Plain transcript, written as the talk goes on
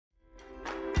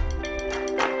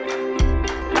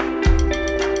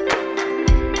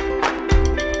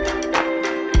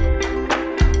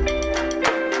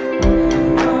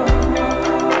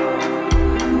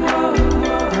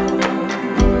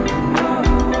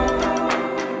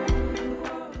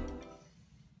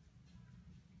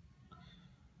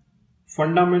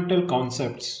Fundamental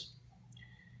concepts.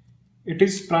 It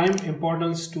is prime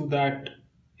importance to that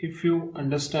if you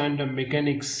understand the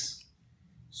mechanics.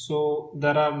 So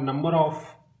there are number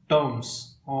of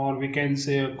terms, or we can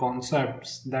say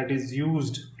concepts, that is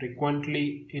used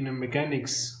frequently in a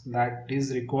mechanics that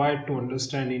is required to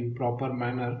understand in proper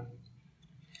manner.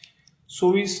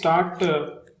 So we start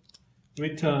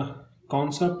with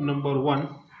concept number one,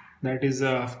 that is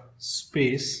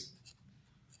space.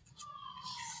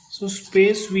 So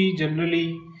space, we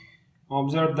generally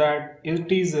observe that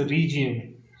it is a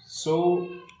region. So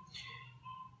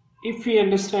if we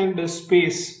understand the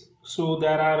space, so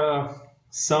there are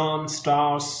sun,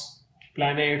 stars,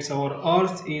 planets. Our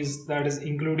earth is that is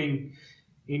including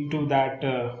into that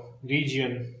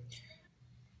region.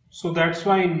 So that's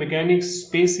why in mechanics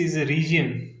space is a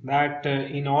region that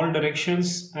in all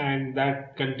directions and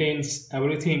that contains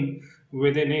everything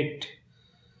within it.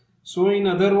 So in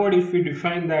other words, if we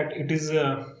define that, it is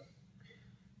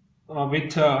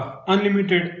with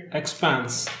unlimited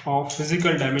expanse of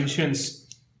physical dimensions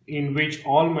in which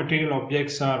all material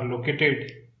objects are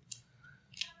located.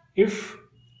 If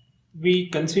we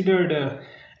considered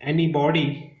any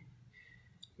body,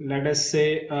 let us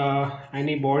say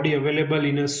any body available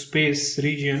in a space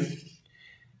region,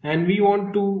 and we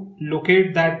want to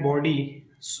locate that body,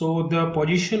 so the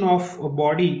position of a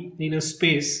body in a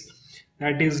space,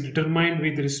 that is determined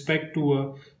with respect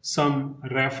to some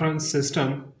reference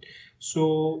system.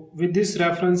 So with this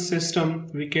reference system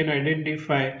we can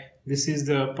identify this is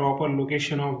the proper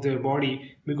location of their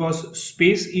body, because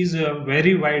space is a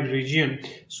very wide region.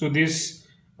 So this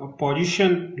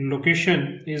position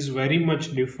location is very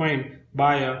much defined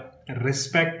by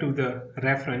respect to the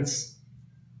reference.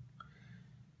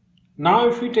 Now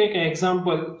if we take an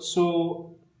example,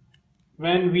 so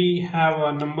when we have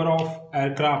a number of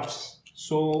aircrafts,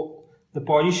 so the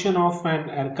position of an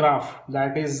aircraft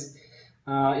that is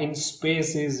in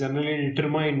space is generally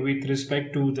determined with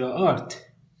respect to the earth.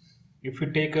 If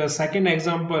we take a second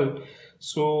example,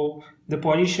 so the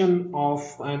position of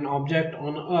an object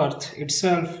on earth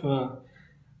itself,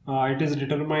 it is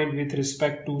determined with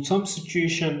respect to some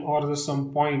situation or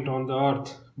some point on the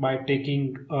earth by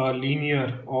taking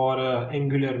linear or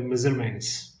angular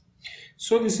measurements.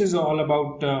 So this is all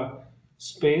about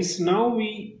space. Now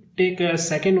we take a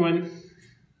second one.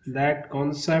 That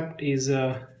concept is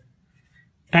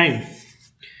time.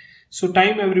 So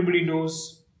time, everybody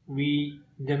knows, we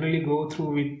generally go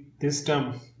through with this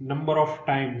term number of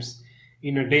times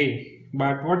in a day,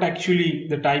 but what actually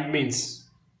the time means?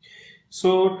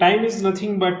 So time is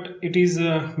nothing but it is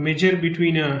a measure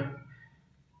between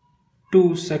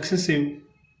two successive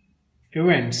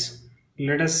events.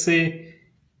 Let us say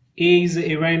A is an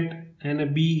event and a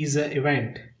B is an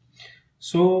event.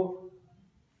 So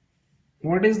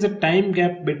what is the time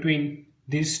gap between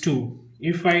these two?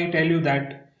 If I tell you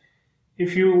that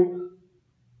if you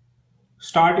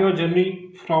start your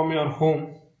journey from your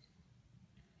home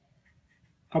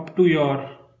up to your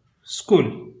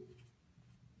school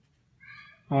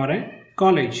or a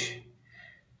college,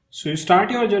 so you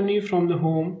start your journey from the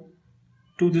home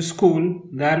to the school,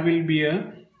 there will be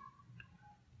a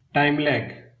time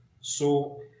lag.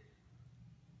 So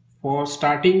for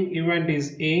starting event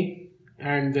is A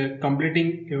and the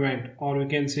completing event, or we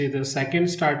can say the second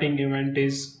starting event,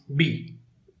 is B.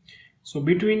 So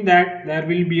between that there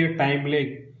will be a time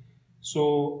lag.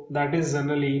 So that is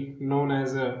generally known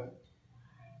as a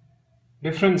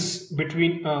difference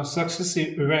between a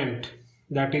successive event,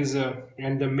 that is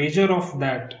and the measure of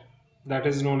that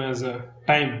is known as a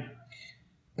time.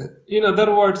 In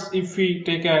other words, if we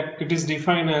take it is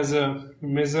defined as a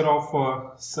measure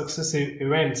of successive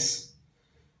events,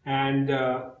 and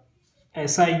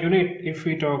SI unit if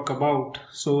we talk about,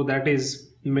 so that is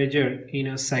measured in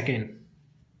a second,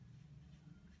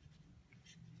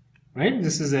 right?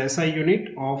 This is the SI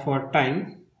unit of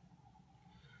time.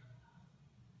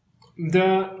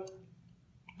 The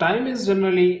time is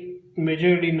generally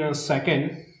measured in a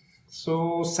second.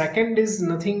 So second is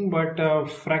nothing but a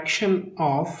fraction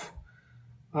of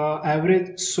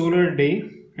average solar day,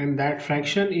 and that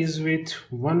fraction is with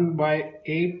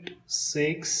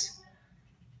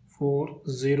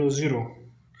 1/86400.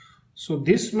 So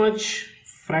this much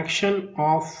fraction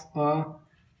of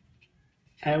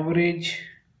average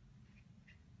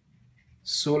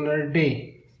solar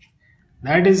day,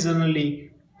 that is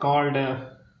generally called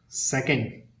a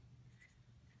second.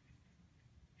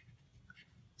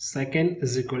 Second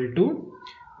is equal to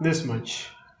this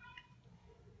much,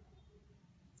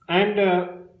 and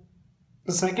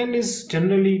the second is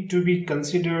generally to be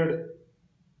considered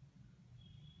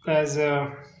as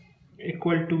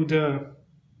equal to the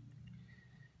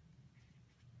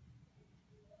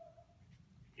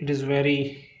it is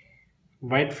very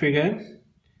wide figure,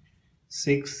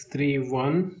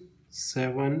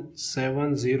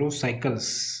 631,770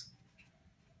 cycles.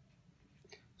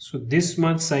 So this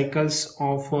much cycles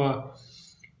of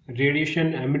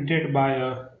radiation emitted by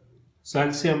a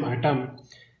calcium atom,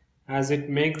 as it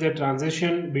makes the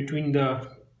transition between the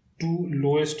two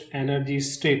lowest energy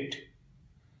state.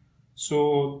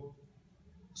 So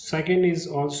second is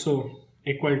also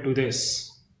equal to this.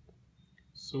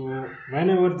 So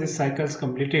whenever this cycle is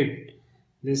completed,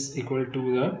 this equal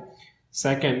to the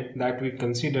second that we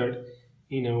considered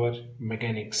in our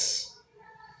mechanics.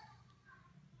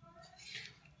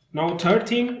 Now third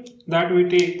thing that we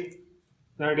take,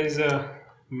 that is a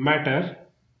matter.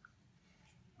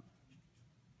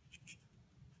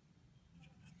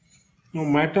 Now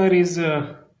matter is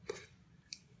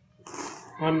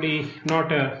only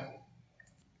not a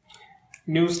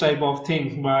news type of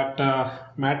thing, but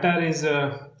matter is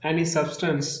any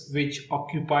substance which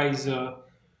occupies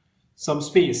some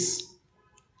space,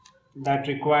 that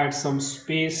requires some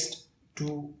space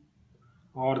to,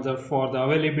 or the for the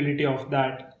availability of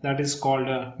that is called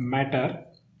matter.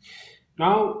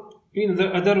 Now in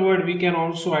the other word, we can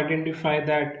also identify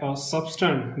that a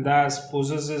substance that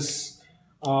possesses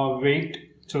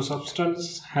weight. So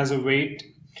substance has a weight,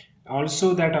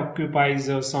 also that occupies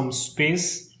some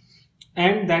space,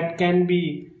 and that can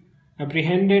be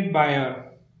apprehended by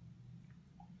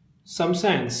some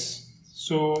sense.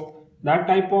 So that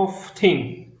type of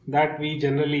thing that we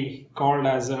generally called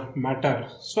as a matter.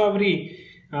 So every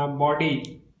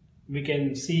body we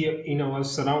can see in our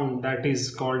surround, that is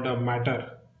called a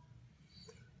matter.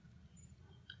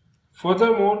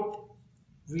 Furthermore,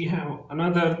 we have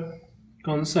another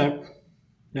concept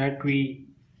that we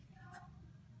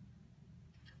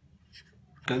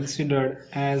considered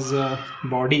as a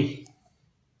body.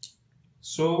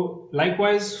 So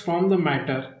likewise, from the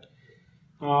matter,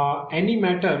 any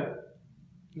matter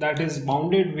that is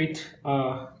bounded with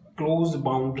a closed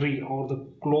boundary or the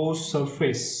closed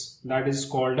surface, that is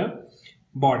called a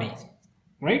body,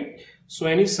 right? So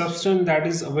any substance that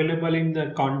is available in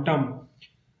the quantum,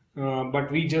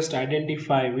 but we just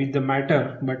identify with the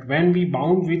matter, but when we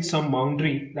bound with some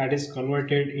boundary, that is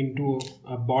converted into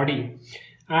a body,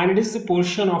 and it is the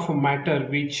portion of a matter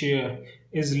which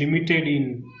is limited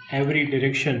in every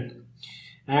direction.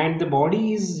 And the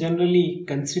body is generally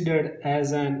considered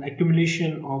as an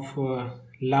accumulation of a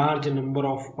large number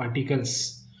of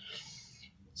particles.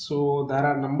 So there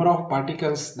are number of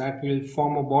particles that will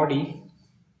form a body,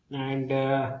 and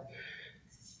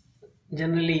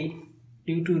generally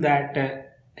due to that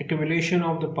accumulation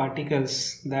of the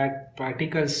particles, that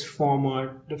particles form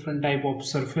a different type of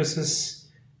surfaces,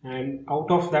 and out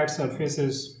of that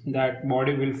surfaces that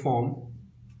body will form.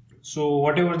 So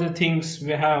whatever the things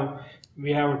we have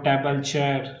a table,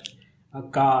 chair, a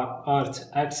car, earth,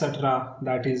 etc.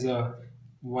 That is a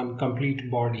one complete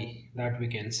body that we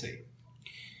can say.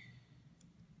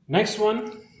 Next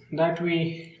one that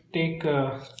we take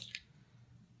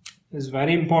is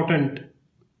very important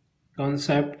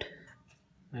concept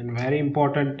and very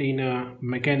important in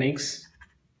mechanics,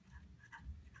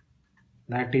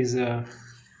 that is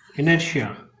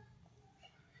inertia.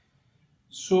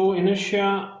 So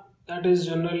inertia, that is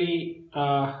generally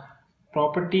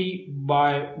property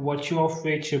by virtue of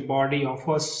which a body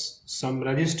offers some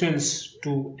resistance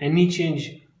to any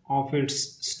change of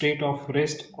its state of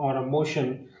rest or a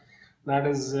motion, that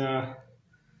is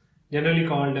generally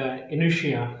called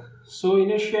inertia. So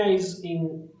inertia is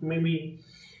in maybe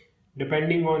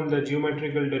depending on the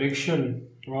geometrical direction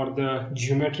or the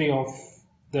geometry of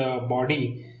the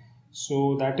body.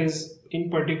 So that is in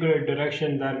particular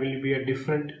direction there will be a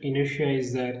different inertia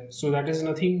is there. So that is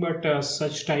nothing but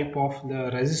such type of the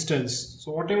resistance.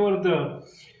 So whatever the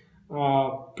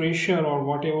pressure or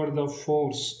whatever the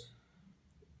force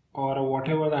or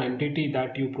whatever the entity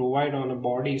that you provide on a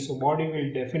body, so body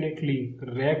will definitely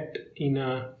react in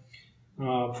a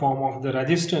form of the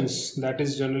resistance, that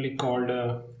is generally called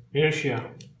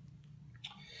inertia.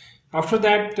 After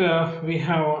that we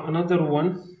have another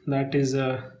one, that is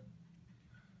a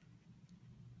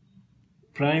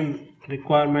prime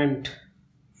requirement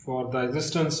for the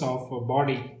existence of a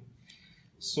body.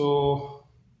 So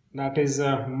that is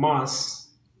a mass.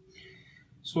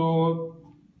 So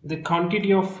the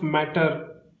quantity of matter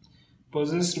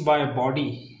possessed by a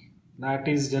body, that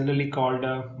is generally called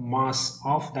a mass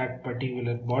of that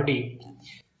particular body,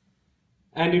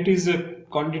 and it is a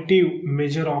quantitative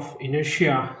measure of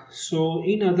inertia. So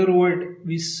in other words,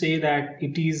 we say that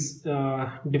it is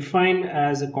defined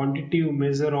as a quantitative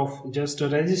measure of just a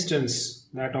resistance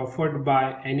that offered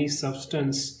by any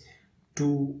substance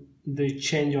to the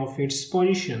change of its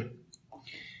position.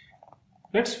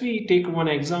 Let's we take one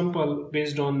example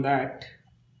based on that.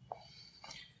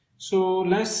 So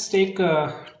let's take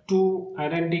two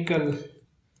identical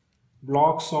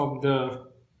blocks of the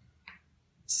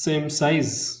same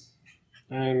size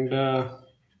and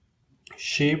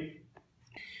shape.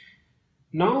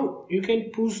 Now you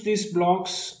can push these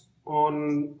blocks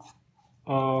on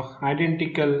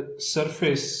identical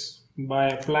surface by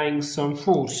applying some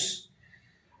force.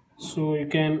 So you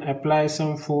can apply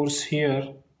some force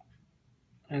here,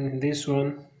 and this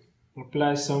one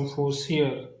apply some force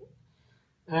here,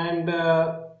 and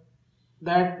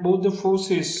that both the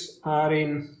forces are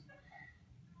in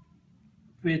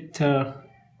with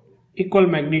equal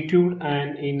magnitude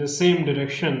and in the same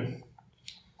direction.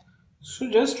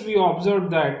 So just we observe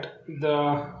that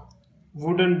the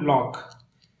wooden block,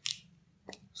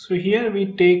 so here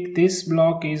we take this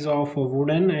block is of a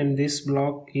wooden and this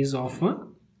block is of a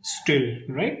steel,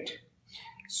 right?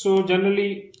 So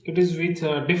generally it is with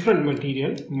a different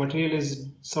material is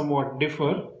somewhat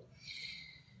differ.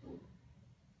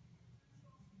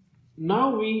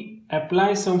 Now we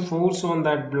apply some force on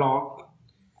that block.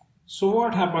 So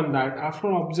what happened that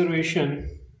after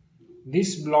observation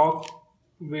this block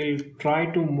will try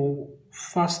to move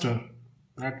faster.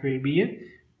 That will be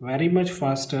very much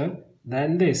faster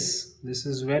than this. This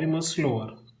is very much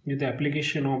slower with the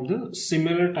application of the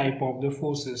similar type of the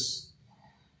forces.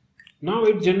 Now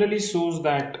it generally shows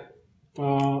that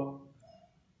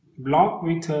block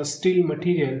with a steel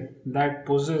material that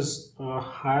possesses a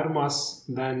higher mass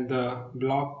than the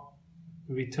block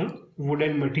with a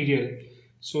wooden material.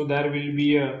 So there will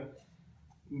be a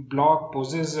block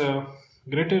possesses a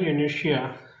greater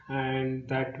inertia and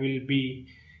that will be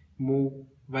move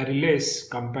very less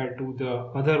compared to the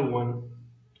other one.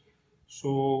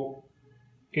 So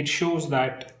it shows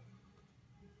that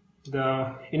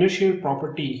the inertial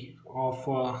property of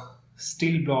a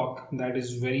steel block that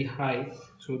is very high,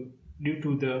 so due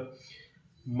to the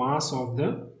mass of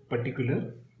the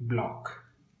particular block.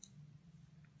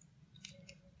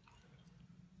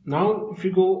 Now if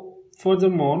you go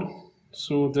furthermore,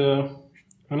 so the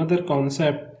another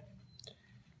concept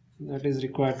that is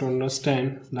required to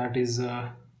understand, that is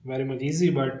very much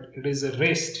easy, but it is a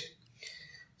rest.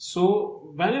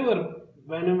 So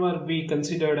whenever we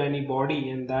considered any body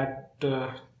and that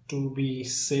to be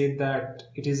said that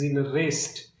it is in a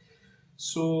rest,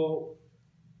 so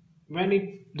when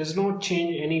it does not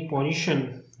change any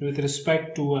position with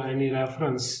respect to any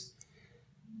reference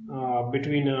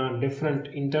between a different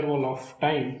interval of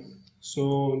time,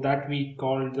 so that we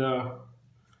call the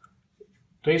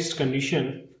rest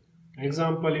condition.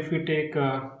 Example, if you take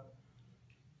a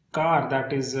car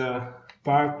that is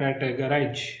parked at a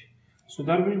garage, so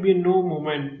there will be no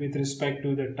movement with respect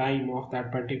to the time of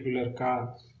that particular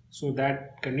car. So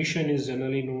that condition is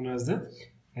generally known as the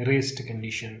rest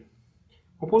condition.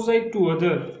 Opposite to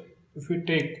other, if we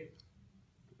take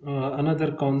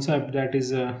another concept, that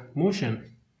is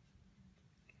motion.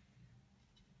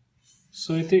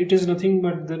 So it is nothing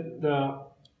but the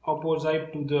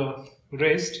opposite to the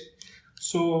rest.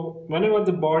 So whenever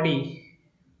the body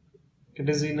it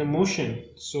is in a motion,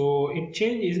 so it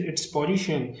changes its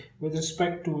position with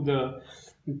respect to the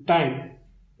time,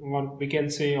 or we can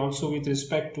say also with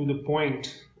respect to the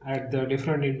point at the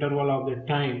different interval of the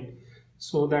time.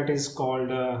 So that is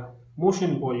called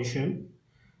motion position,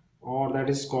 or that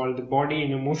is called the body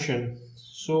in a motion.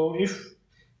 So if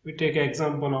we take an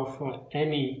example of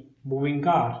any moving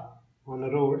car on a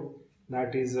road,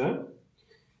 that is a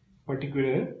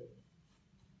particular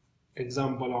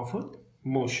example of a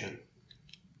motion.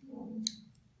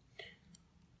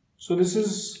 So this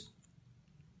is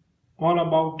all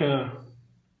about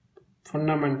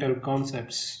fundamental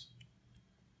concepts.